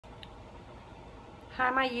Hi,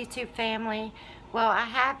 my YouTube family. Well, I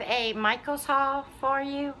have a Michaels haul for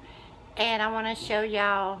you, and I want to show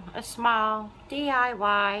y'all a small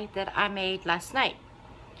DIY that I made last night.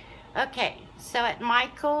 Okay, so at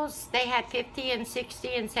Michaels, they had 50 and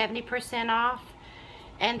 60 and 70% off,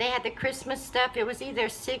 and they had the Christmas stuff. It was either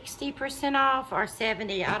 60% off or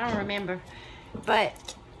 70, I don't remember,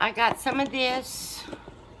 but I got some of this,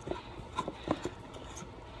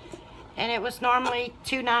 and it was normally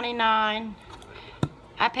 $2.99.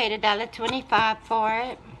 I paid $1.25 for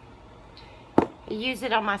it. I use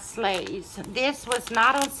it on my sleighs. This was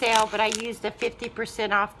not on sale, but I used a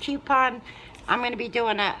 50% off coupon. I'm going to be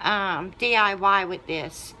doing a DIY with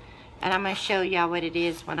this, and I'm going to show y'all what it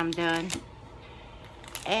is when I'm done.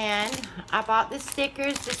 And I bought the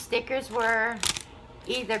stickers. The stickers were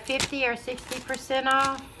either 50 or 60%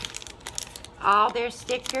 off. All their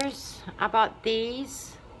stickers. I bought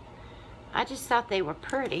these. I just thought they were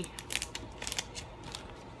pretty.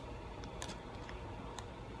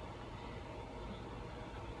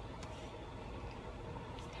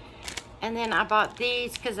 And then I bought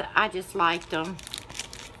these because I just liked them.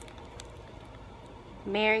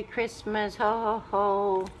 Merry Christmas, ho ho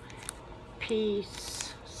ho,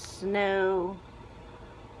 peace, snow.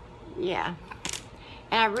 Yeah.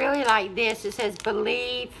 And I really like this. It says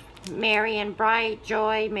believe, merry and bright,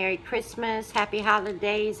 joy, Merry Christmas, happy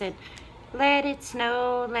holidays, and let it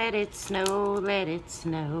snow, let it snow, let it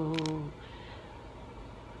snow.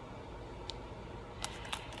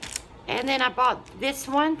 And then I bought this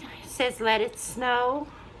one. It says let it snow,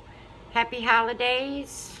 happy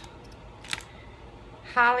holidays,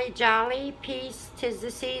 holly jolly, peace, 'tis the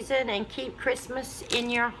season, and keep Christmas in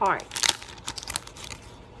your heart.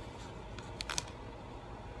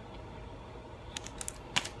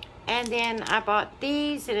 And then I bought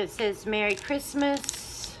these, and it says Merry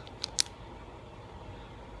Christmas.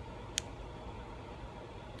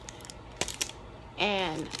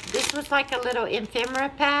 And this was like a little ephemera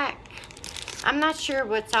pack. I'm not sure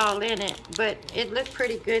what's all in it, but it looked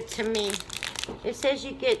pretty good to me. It says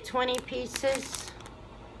you get 20 pieces.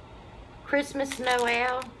 Christmas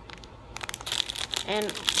Noel. And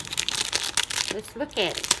let's look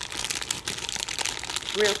at it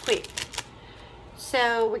real quick.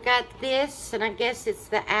 So we got this, and I guess it's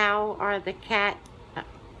the owl or the cat.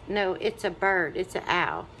 No, it's a bird. It's an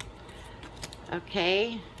owl.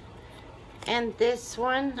 Okay. And this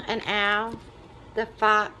one, an owl. The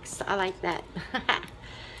fox, I like that.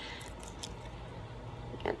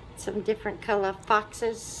 Got some different color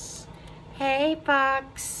foxes. Hey,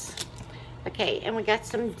 fox. Okay, and we got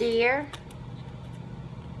some deer.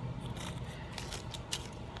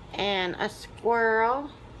 And a squirrel.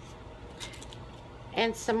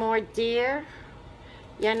 And some more deer.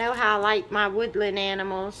 Y'all know how I like my woodland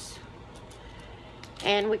animals.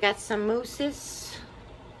 And we got some mooses.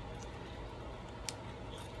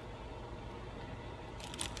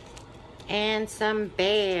 And some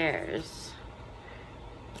bears.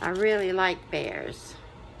 I really like bears.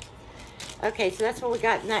 Okay, so that's what we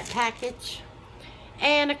got in that package.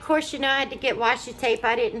 And of course, you know, I had to get washi tape.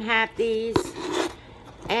 I didn't have these.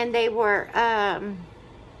 And they were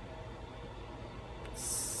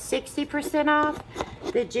 60% off.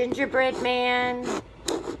 The gingerbread man.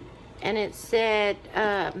 And it said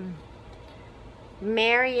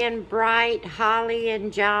merry and bright, holly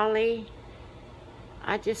and jolly.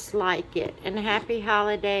 I just like it. And happy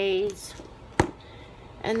holidays.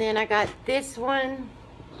 And then I got this one.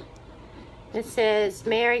 It says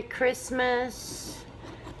Merry Christmas,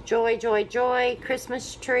 joy, joy, joy,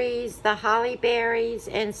 Christmas trees, the holly berries,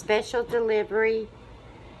 and special delivery,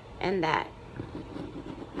 and that.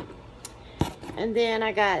 And then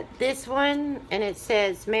I got this one, and it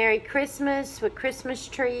says Merry Christmas with Christmas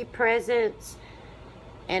tree, presents,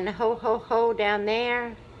 and ho, ho, ho down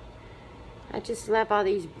there. I just love all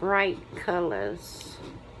these bright colors.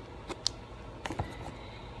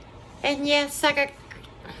 And yes, I got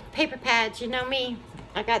paper pads, you know me.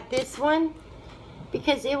 I got this one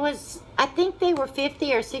because it was, I think they were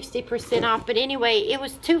 50 or 60% off, but anyway, it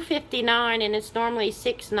was $2.59 and it's normally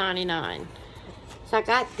 $6.99. So I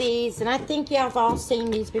got these, and I think y'all have all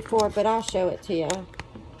seen these before, but I'll show it to y'all.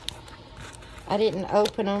 I didn't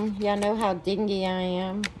open them. Y'all know how dingy I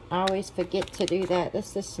am. I always forget to do that.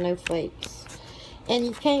 That's the snowflakes. And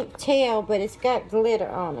you can't tell, but it's got glitter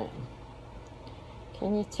on it.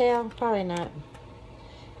 Can you tell? Probably not.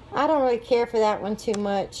 I don't really care for that one too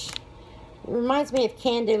much. It reminds me of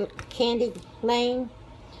Candy Lane.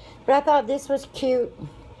 But I thought this was cute.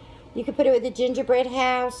 You can put it with the gingerbread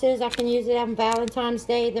houses. I can use it on Valentine's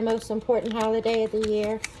Day, the most important holiday of the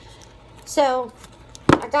year. So,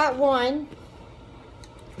 I got one.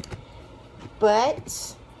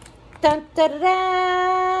 But, dun, da, da,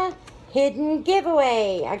 da, hidden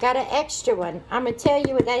giveaway. I got an extra one. I'm going to tell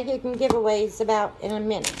you what that hidden giveaway is about in a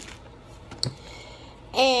minute.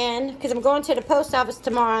 And, because I'm going to the post office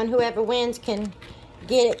tomorrow, and whoever wins can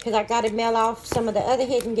get it, because I got to mail off some of the other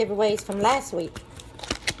hidden giveaways from last week.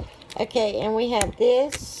 Okay, and we have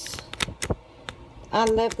this. I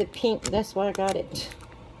love the pink. That's why I got it.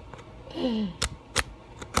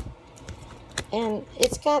 And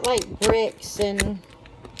it's got like bricks and...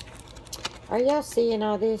 Are y'all seeing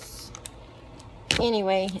all this?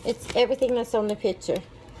 Anyway, it's everything that's on the picture.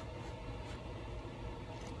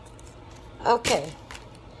 Okay.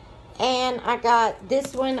 And I got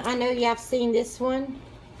this one. I know y'all have seen this one.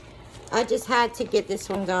 I just had to get this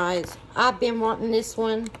one, guys. I've been wanting this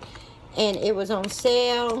one. And it was on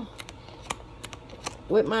sale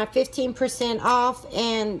with my 15% off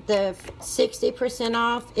and the 60%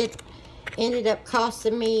 off. It ended up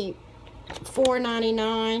costing me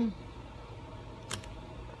 $4.99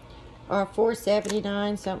 or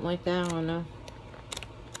 $4.79, something like that. I don't know.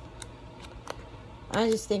 I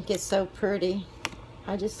just think it's so pretty.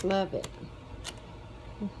 I just love it.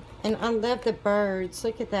 And I love the birds.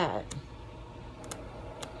 Look at that.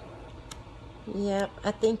 Yep,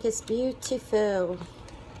 I think it's beautiful.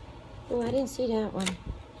 Oh, I didn't see that one.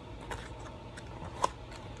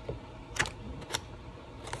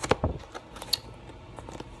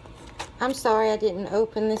 I'm sorry I didn't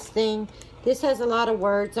open this thing. This has a lot of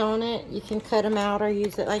words on it. You can cut them out or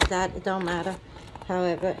use it like that. It don't matter.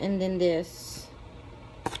 However, and then this.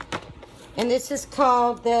 And this is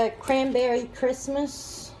called the Cranberry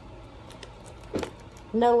Christmas.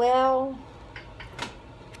 Noel.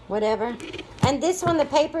 Whatever. And this one, the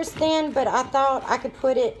paper's thin, but I thought I could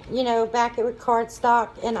put it, you know, back it with cardstock.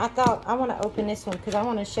 And I thought I want to open this one because I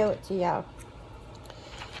want to show it to y'all.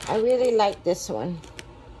 I really like this one.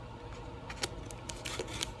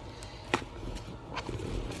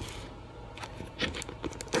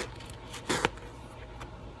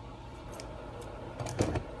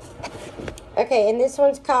 Okay, and this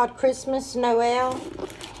one's called Christmas Noel.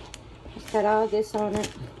 It's got all this on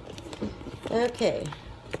it. Okay.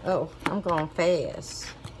 Oh, I'm going fast.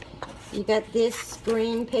 You got this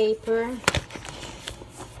green paper.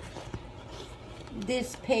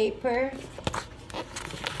 This paper.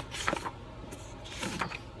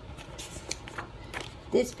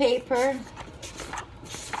 This paper.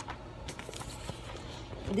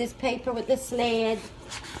 This paper with the sled.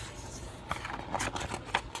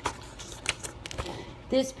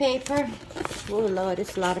 This paper. Oh, Lord,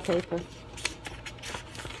 it's a lot of paper.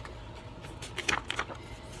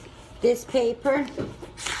 This paper.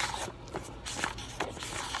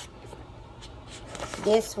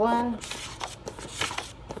 This one.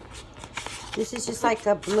 This is just like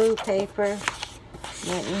a blue paper.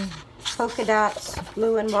 Polka dots,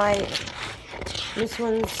 blue and white. This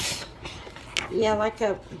one's, yeah, like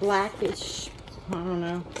a blackish, I don't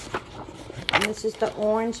know. And this is the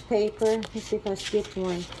orange paper. Let's see if I skipped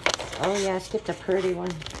one. Oh yeah, I skipped a pretty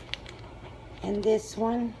one. And this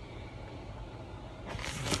one.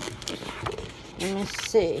 Let me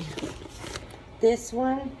see. This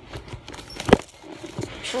one.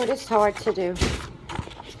 Oh, it's hard to do.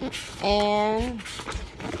 And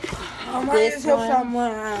this one.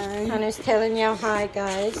 I'm just telling y'all hi,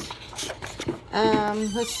 guys.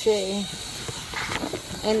 Let's see.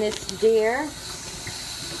 And this deer.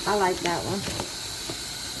 I like that one.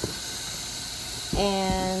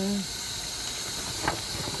 And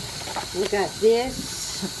we got this.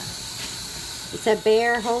 It's a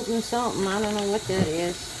bear holding something. I don't know what that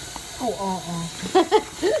is. Oh,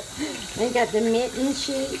 They got the mitten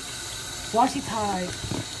sheet. Washi tie.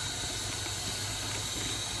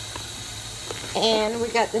 And we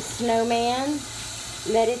got the snowman.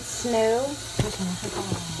 Let it snow.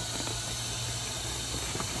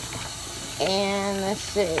 And let's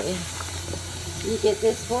see. You get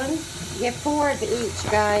this one. You get 4 of each,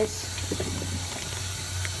 guys.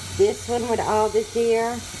 This one with all the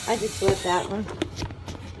deer. I just love that one.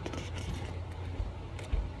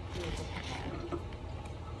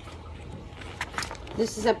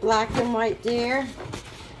 This is a black and white deer.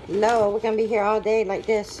 No, we're going to be here all day like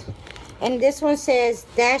this. And this one says,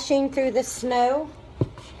 dashing through the snow.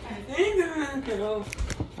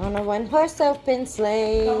 On a one-horse open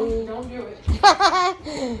sleigh. Don't do it.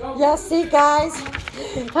 Y'all see, guys?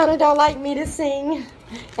 Hunter don't like me to sing.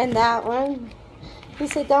 And that one. He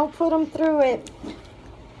said, don't put them through it.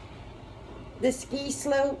 The ski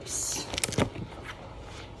slopes.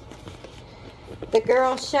 The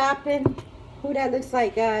girl shopping. Who that looks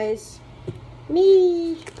like, guys?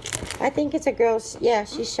 Me. I think it's a girl. Yeah,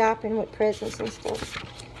 she's shopping with presents and stuff.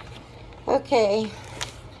 Okay,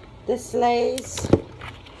 the sleighs.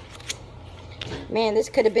 Man, this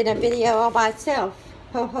could have been a video all by itself.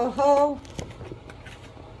 Ho, ho, ho.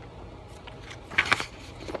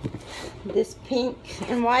 This pink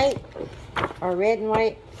and white, or red and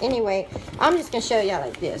white. Anyway, I'm just going to show y'all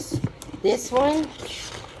like this. This one,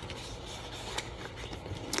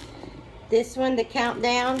 the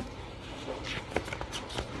countdown.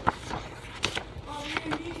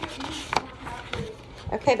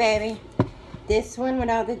 Okay, baby. This one with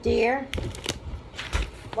all the deer.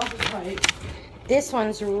 This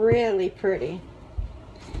one's really pretty.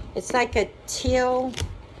 It's like a teal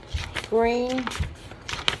green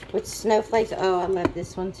with snowflakes. Oh, I love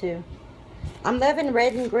this one too. I'm loving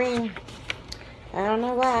red and green. I don't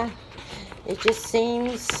know why. It just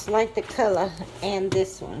seems like the color. And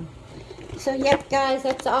this one. So, yep, guys,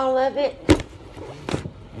 that's all of it.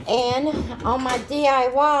 And on my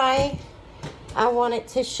DIY, I wanted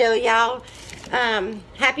to show y'all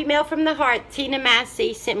Happy Mail from the Heart. Tina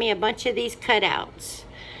Massey sent me a bunch of these cutouts.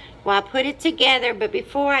 Well, I put it together, but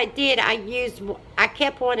before I did, I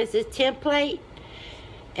kept one as a template.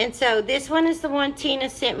 And so this one is the one Tina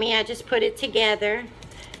sent me. I just put it together.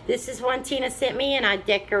 This is one Tina sent me, and I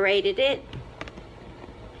decorated it.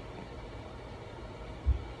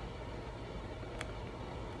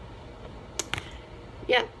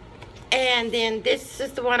 Yep. And then this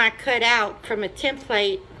is the one I cut out from a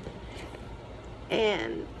template.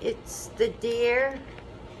 And it's the deer.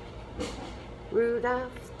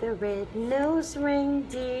 Rudolph the red-nosed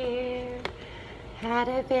reindeer had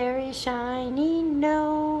a very shiny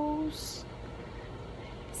nose.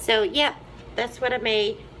 So, yep, that's what I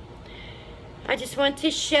made. I just want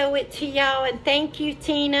to show it to y'all. And thank you,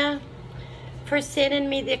 Tina, for sending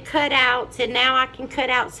me the cutouts. And now I can cut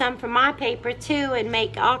out some from my paper, too, and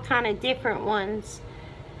make all kind of different ones.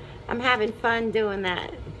 I'm having fun doing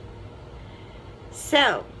that.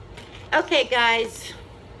 So, okay, guys.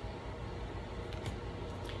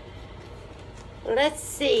 Let's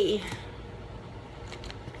see.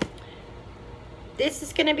 This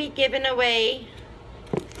is going to be given away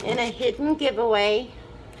in a hidden giveaway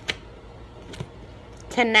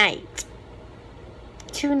tonight.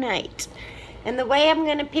 And the way I'm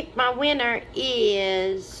going to pick my winner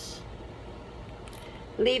is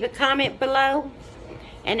leave a comment below.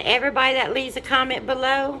 And everybody that leaves a comment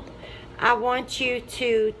below, I want you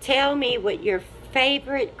to tell me what your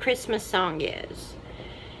favorite Christmas song is.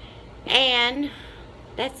 And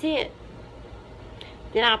that's it.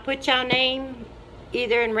 Then I'll put y'all name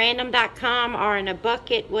either in random.com or in a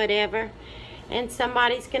bucket, whatever. And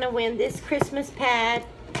somebody's going to win this Christmas pad.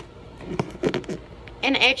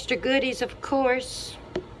 And extra goodies, of course,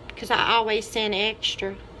 because I always send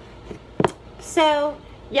extra. So,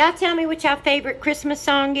 y'all tell me what y'all favorite Christmas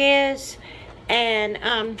song is. And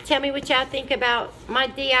tell me what y'all think about my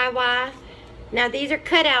DIY. Now, these are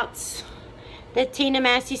cutouts that Tina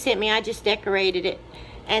Massey sent me. I just decorated it.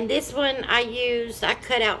 And this one I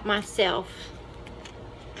cut out myself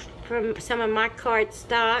from some of my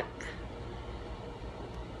cardstock.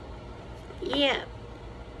 Yeah.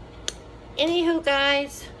 Anywho,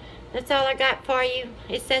 guys, that's all I got for you.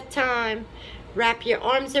 It's that time. Wrap your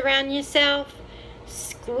arms around yourself.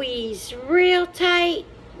 Squeeze real tight.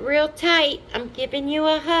 Real tight. I'm giving you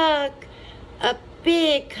a hug. A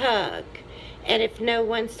big hug. And if no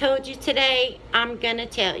one's told you today, I'm gonna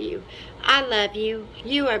tell you. I love you.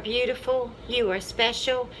 You are beautiful. You are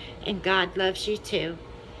special. And God loves you too.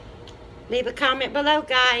 Leave a comment below,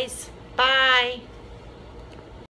 guys. Bye.